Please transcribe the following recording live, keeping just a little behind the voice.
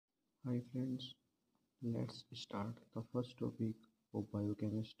Hi friends, let's start the first topic of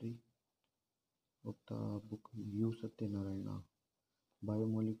biochemistry of the book U.satynarayana,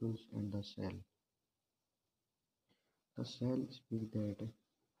 Biomolecules and the Cell. The cell speaks that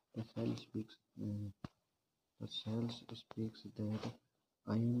the cell speaks the cells speaks that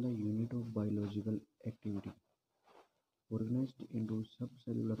I am the unit of biological activity, organized into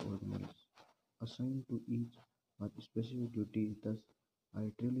subcellular organelles, assigned to each a specific duty. Thus, I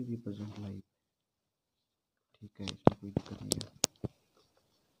truly represent life. ठीक है, इसमें कोई दिक्कत नहीं है.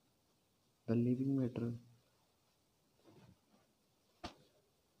 The living matter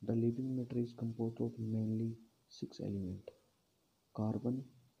The living matter is composed of mainly six elements: carbon,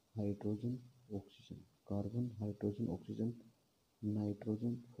 hydrogen, oxygen, carbon, hydrogen, oxygen,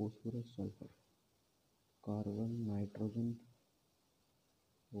 nitrogen, phosphorus, sulfur. Carbon, nitrogen,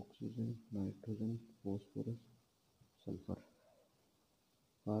 oxygen, nitrogen, phosphorus, sulfur.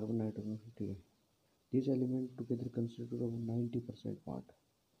 Carbon, nitrogen, ठीक है. These elements together constitute of 90% part.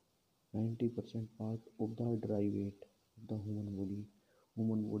 90% part of the dry weight of the human body.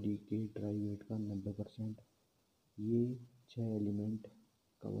 Human body के dry wait का 90% ये 6 element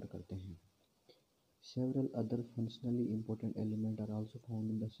cover करते हैं. Several other functionally important elements are also found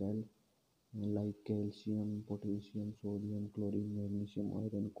in the cell like calcium, potassium, sodium, chlorine, magnesium,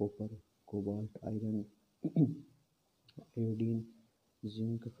 iron, copper, cobalt, iron, iodine,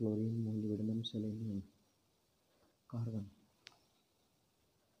 zinc, fluorine, molybdenum, selenium. Carbon.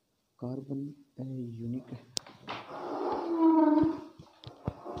 Carbon a unique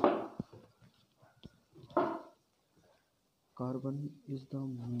Carbon is the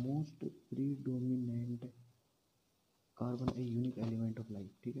most predominant carbon a unique element of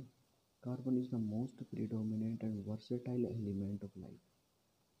life. ठीक है. Carbon is the most predominant and versatile element of life.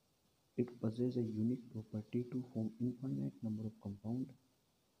 It possesses a unique property to form infinite number of compounds.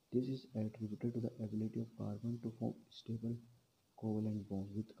 This is attributed to the ability of carbon to form stable covalent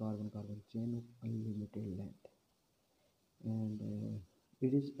bonds with carbon-carbon chain of unlimited length. And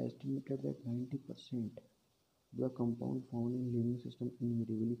it is estimated that 90% the compound found in living system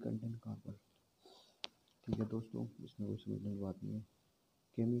invariably contain carbon. ठीक है दोस्तों, इसमें कोई समझने की बात नहीं है.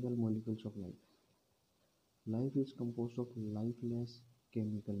 Chemical molecules of life. Life is composed of lifeless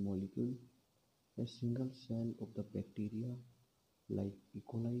chemical molecule. A single cell of the bacteria, like E.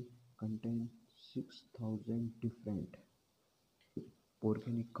 coli, contains 6,000 different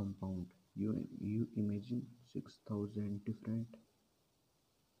organic compound. You imagine 6,000 different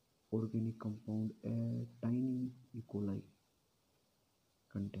organic compound a tiny E. coli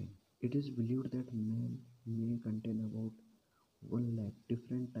contain. It is believed that man may contain about 1 lakh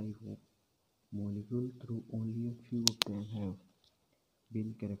different type of molecule, through only a few of them have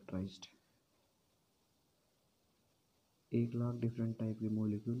been characterized. 1 lakh different type के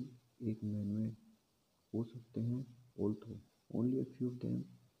molecule एक man में हो सकते हैं, although only a few of them,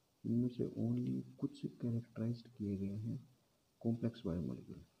 इनमें से only कुछ characterised किए गए हैं complex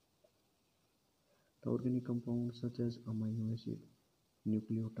biomolecule. The organic compound such as amino acid,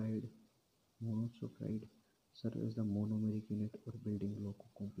 nucleotide, monosaccharide serve as the monomeric unit or building block of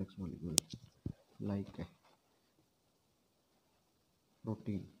complex molecule like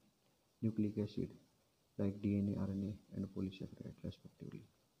protein, nucleic acid like DNA, RNA and polysaccharide respectively.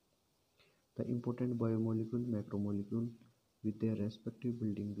 The important biomolecule, macromolecule with their respective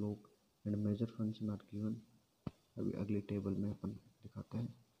building block and major function are given. अभी अगली table में अपन दिखाते हैं.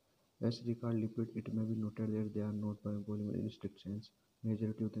 As regard lipid, it may be noted that they are not biopolymer in strict sense.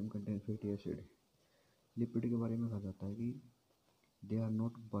 Majority of them contain fatty acid. Lipid के बारे में कहा जाता है कि they are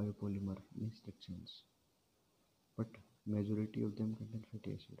not biopolymer in strict sense, but majority of them contain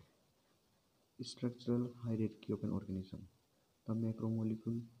fatty acid. Structural hierarchy of an organism. The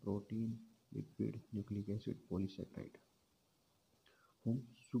macromolecule, protein, lipid, nucleic acid, polysaccharide form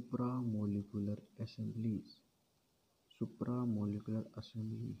सुप्रामोलिकुलर assemblies. सुप्रामोलिकुलर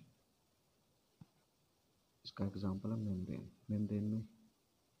assembly, इसका example है membrane. Membrane में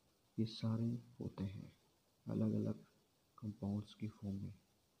ये सारे होते हैं अलग अलग compounds की फॉर्म में,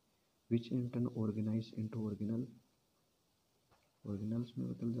 विच in turn organise into organelles में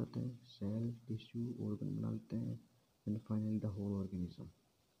बदल जाते हैं, सेल, टिश्यू, ऑर्गन बना लेते हैं, and finally the whole organism.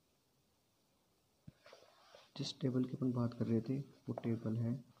 जिस टेबल की अपन बात कर रहे थे वो टेबल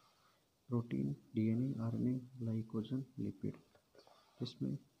है protein, DNA, RNA, glycogen, lipid.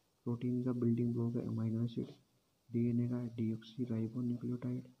 जिसमें प्रोटीन का बिल्डिंग ब्लॉक है अमाइनो एसिड, डीएनए का है डीऑक्सी राइबो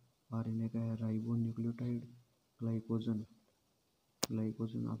न्यूक्लियोटाइड, आरएनए का है राइबो न्यूक्लियोटाइड, ग्लाइकोजन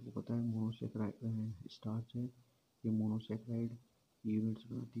आपको पता है मोनोसैकेराइड स्टार्च है, ये मोनोसैकेराइड यूनिट्स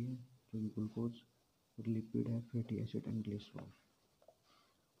बनाती है जो कि ग्लूकोज, और लिपिड है fatty acid and glycerol.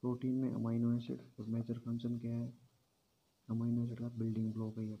 Protein में अमाइनो एसिड और मेजर फंक्शन क्या है? अमाइनो एसिड का बिल्डिंग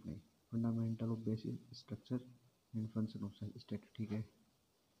ब्लॉक है अपने, fundamental of basic structure and function of cell state, ठीक है।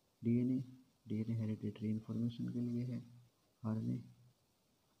 डीएनए, डीएनए हेरिडेटरी इन्फॉर्मेशन के लिए है। आरएनए,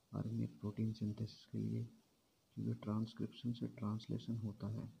 आरएनए प्रोटीन सिंथेसिस के लिए, क्योंकि ट्रांसक्रिप्शन से ट्रांसलेशन होता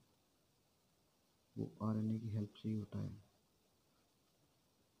है वो आरएनए की हेल्प से ही होता है।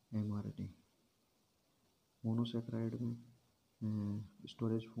 एमआरएनए, मोनोसेक्राइड में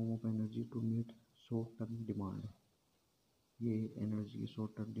storage form of energy to meet short term demand, ये एनर्जी की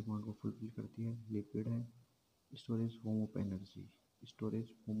शॉर्ट टर्म डिमांड को फुलफिल करती है। लिपिड है storage form of energy,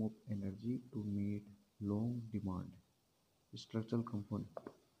 storage form of energy to meet long demand. Structural component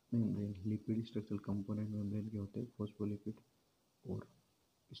membrane, lipid structural component membrane के होते हैं, phospholipid, और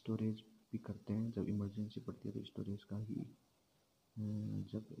स्टोरेज भी करते हैं जब इमरजेंसी पड़ती है, तो स्टोरेज का ही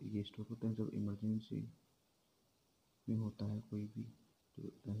जब ये स्टोर होते हैं जब इमरजेंसी में होता है कोई भी,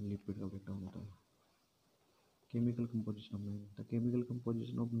 तो लिपिड का ब्रेकडाउन होता है। Chemical composition of man, the chemical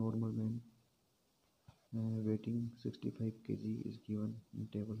composition of normal man waiting 65 kg is given in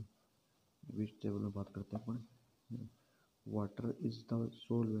table. Which table में बात करते हैं अपन? Water is the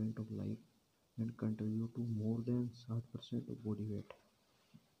solvent of life and contribute to more than 60% of body weight.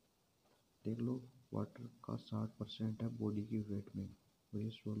 देख लो, water का 60% है body की wait में, और ये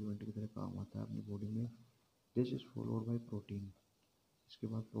सोलवेंट की तरह काम आता है अपनी बॉडी में। This is followed by protein, इसके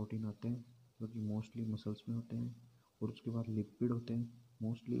बाद प्रोटीन आते हैं जो कि मोस्टली मसल्स में होते हैं, और उसके बाद लिपिड होते हैं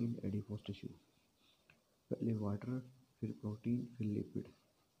मोस्टली इन एडिपोज टिश्यू। पहले वाटर, फिर प्रोटीन, फिर lipid.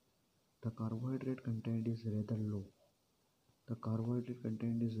 The carbohydrate content is rather low, the carbohydrate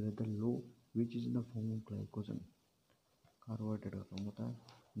content is rather low which is in the form of glycogen. Carbohydrate का फॉर्म होता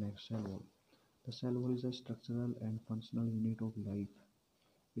है। Next, cell wall, the cell wall is a structural and functional unit of life,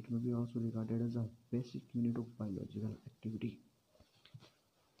 it may be also regarded as a basic unit of biological activity।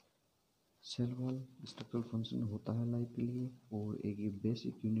 Cell wall structural function होता है life के लिए, और एक ये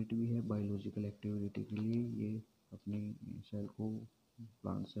basic unit भी है biological activity के लिए। ये अपनी सेल को,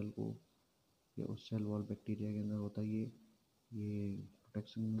 प्लांट सेल को, या उस सेल वॉल बैक्टीरिया के अंदर होता है, ये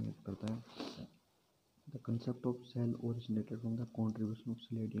प्रोटेक्शन में करता है। The concept of cell originated from the contribution of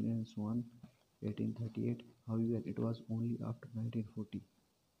Slade and Swan 1838, however it was only after 1940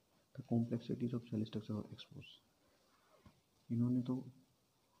 the complexities of cell structure were exposed। इन्होंने तो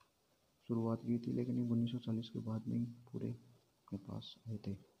शुरुआत की थी, लेकिन ये 1940 के बाद में ही पूरे अपने पास आए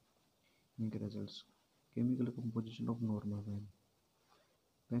थे इनके results. Chemical composition of normal man,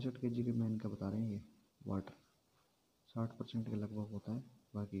 65 kg के मैन का बता रहे हैं ये। वाटर 60% के लगभग होता है,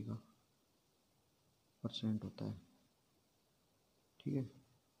 बाकी का परसेंट होता है, ठीक है।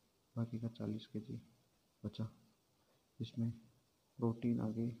 बाकी का 40 kg बचा। इसमें प्रोटीन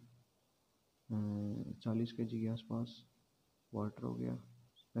आगे 40 kg के आसपास, वाटर हो गया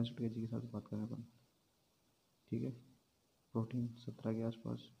 65 kg के साथ बात करें अपन, ठीक है। प्रोटीन 17 के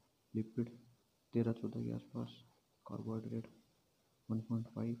आसपास, लिपिड 13-14 के आसपास, कार्बोहाइड्रेट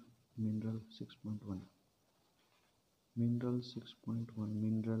 1.5, मिनरल 6.1। मिनरल 6.1,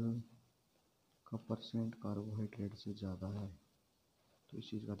 मिनरल का परसेंट कार्बोहाइड्रेट से ज़्यादा है, तो इस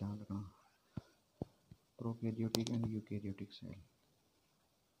चीज़ का ध्यान रखना। Prokaryotic and eukaryotic cell,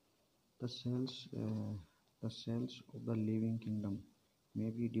 the sales of the living kingdom may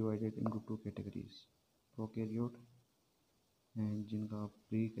be divided into two categories, prokaryote and जिनका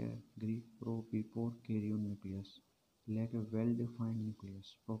ग्रीक है, Greek pro, before carrion nucleus, lack a well defined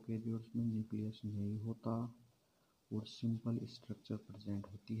nucleus। Prokaryotes में न्यूक्लियस नहीं होता और simple structure present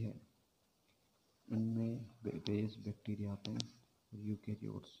होती है। इनमें various bacteria आते हैं। और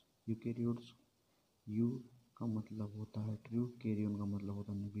यूकैरियोट्स, यू का मतलब होता है ट्रू, कैरियन का मतलब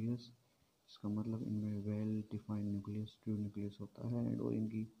होता है न्यूक्लियस। इसका मतलब इनमें well defined nucleus, true nucleus होता है, और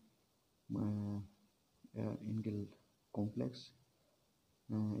इनकी कॉम्प्लेक्स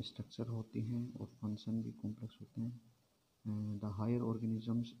स्ट्रक्चर होती हैं और फंक्शन भी कॉम्प्लेक्स होते हैं। The higher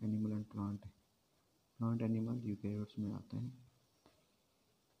organisms, animal and plant animal eukaryotes में आते हैं।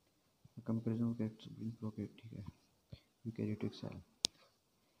 कंपेरिजन ऑफ प्रोकैरियोट, ठीक है। Eukaryotic cell,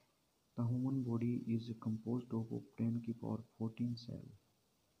 the human body is composed of 10 की पावर 14 सेल।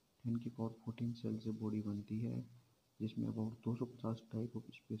 10 की पावर 14 सेल से बॉडी बनती है, जिसमें about 250 type of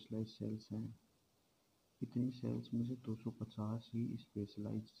specialise sales हैं। इतनी सेल्स में से 250 ही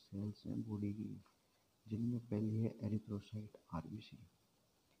स्पेशलाइज सेल्स हैं बॉडी की, जिनमें पहली है erythrocyte, RBC,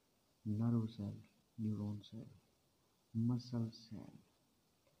 nerve cell, neuron cell, muscle cell,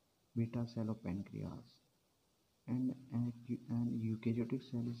 beta cell of pancreas, and eukaryotic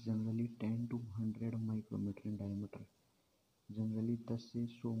cell is generally 10 to 100 micrometer in diameter. Generally 10 से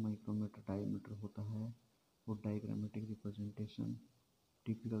 100 माइक्रोमीटर डायमीटर होता है, और diagrammatic representation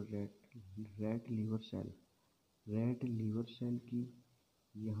typical rat liver cell की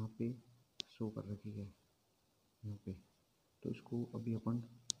यहाँ पे शो कर रखी है यहाँ पे। तो इसको अभी अपन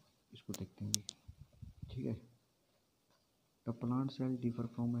इसको देखते हैं, ठीक है। The plant cell differ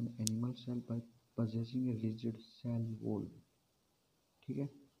from an animal cell bye possessing a rigid cell wall, ठीक है,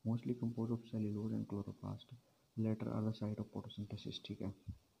 mostly compose of cellulose and chloroplast, letter are the site of photosynthesis, ठीक है।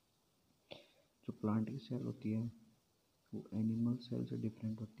 जो प्लांट की सेल होती है वो एनिमल सेल से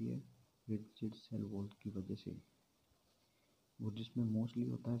डिफरेंट होती है रिजिड सेल वॉल की वजह से, वो जिसमें मोस्टली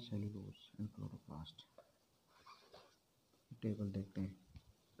होता है सेल्यूलोज एंड क्लोरोप्लास्ट। टेबल देखते हैं,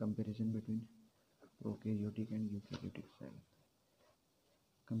 comparison between prokaryotic and eukaryotic cell.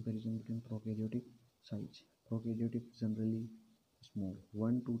 Comparison between prokaryotic size. Prokaryotic generally small,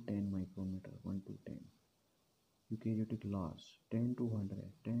 1 to 10 micrometer, 1 to 10. Eukaryotic large, 10 to 100,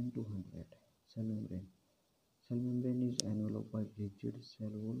 10 to 100. Cell membrane. Cell membrane is enveloped by rigid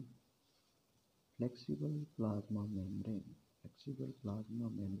cell wall. Flexible plasma membrane. Flexible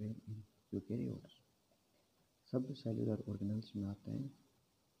plasma membrane in eukaryotes. सब cellular organelles में आते हैं,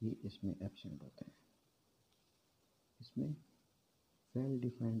 ये इसमें absent होते हैं। इसमें well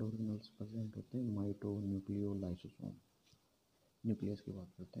defined organelles present होते हैं, माइटो, न्यूक्लियो, लाइसोसोम। न्यूक्लियस की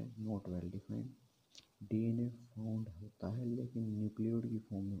बात करते हैं, not well defined. DNA found होता है लेकिन न्यूक्लियोइड की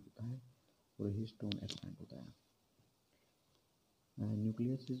फॉर्म में होता है और हिस्टोन एब्सेंट होता है।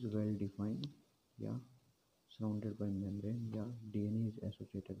 न्यूक्लियस इज वेल डिफाइंड या सराउंडेड बाय मेम्ब्रेन या DNA is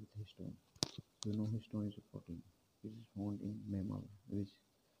associated with histone. You know histone is a protein which is found in mammal which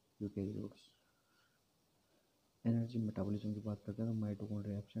eukaryotes. Energy metabolism की बात करते हैं तो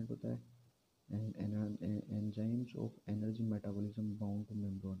माइटोकॉन्ड्रिया एब्सेंट होता है and enzymes of energy metabolism bound two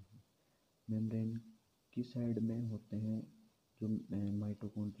membrane की side में होते हैं जो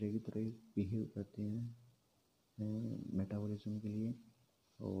माइटोकॉन्ड्रिया की तरह बिहेव करते हैं मेटाबॉलिज्म के लिए।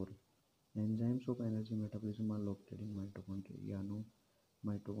 और enzymes of energy metabolism are located in mitochondria या no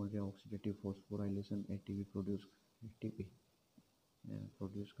mitochondria oxidative phosphorylation ATP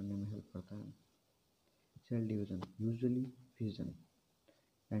produce करने में हेल्प करता है। Cell division usually fission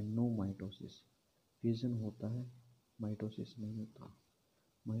and no mitosis. Fission होता है, माइटोसिस नहीं होता।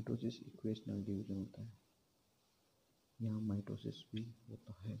 माइटोसिस इक्वेशनल डिवीजन होता है, यहाँ माइटोसिस भी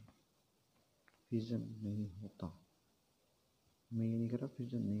होता है, फिजन नहीं होता। मैं ये नहीं कह रहा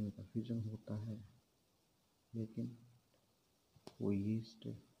फिजन नहीं होता, फिजन होता है लेकिन वो यीस्ट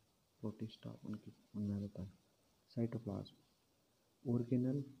प्रोटिस्टा उनमें होता है। Cytoplasm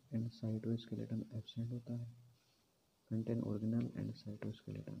organelle and cytoskeleton absent होता है। Contain organelle and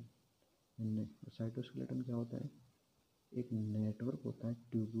cytoskeleton. Cytoskeleton क्या होता है? एक नेटवर्क होता है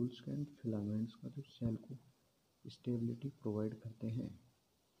ट्यूब्यूल्स एंड फिलामेंट्स का जो सेल को स्टेबिलिटी प्रोवाइड करते हैं,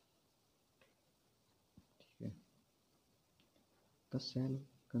 ठीक है। The cell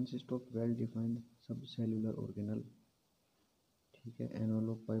consist of well defined सब सेलुलर ऑर्गेनल, ठीक है,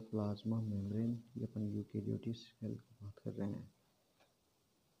 एनवेलोप्ड बाय प्लाज्मा मेम्ब्रेन। ये अपन यूकैरियोटिक सेल की बात कर रहे हैं।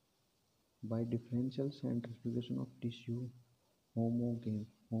 Bye differential centrifugation of tissue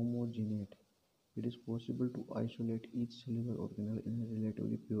homogenate, it is possible to isolate each cellular organelle in a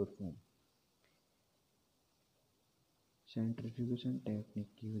relatively pure form. Centrifugation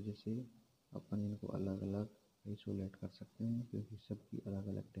technique की वजह से अपन इनको अलग अलग आइसोलेट कर सकते हैं क्योंकि सबकी अलग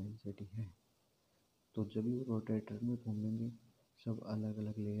अलग डेंसिटी है। तो जब भी वो रोटेटर में घूमेंगे सब अलग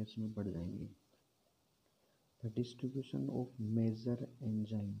अलग लेयर्स में बढ़ जाएंगे। The distribution of major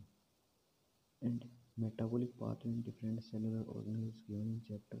enzyme and metabolic pathway in different cellular organelles given in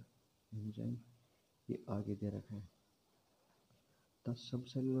chapter enzyme, ये आगे दे रखा है। The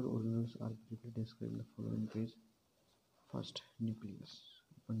subcellular organelles are briefly described in the following page. First, nucleus.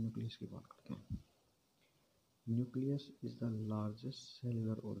 Upon nucleus की बात करते हैं। Nucleus is the largest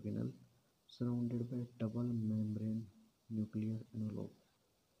cellular organelle surrounded by double membrane nuclear envelope.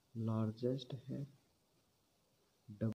 Largest है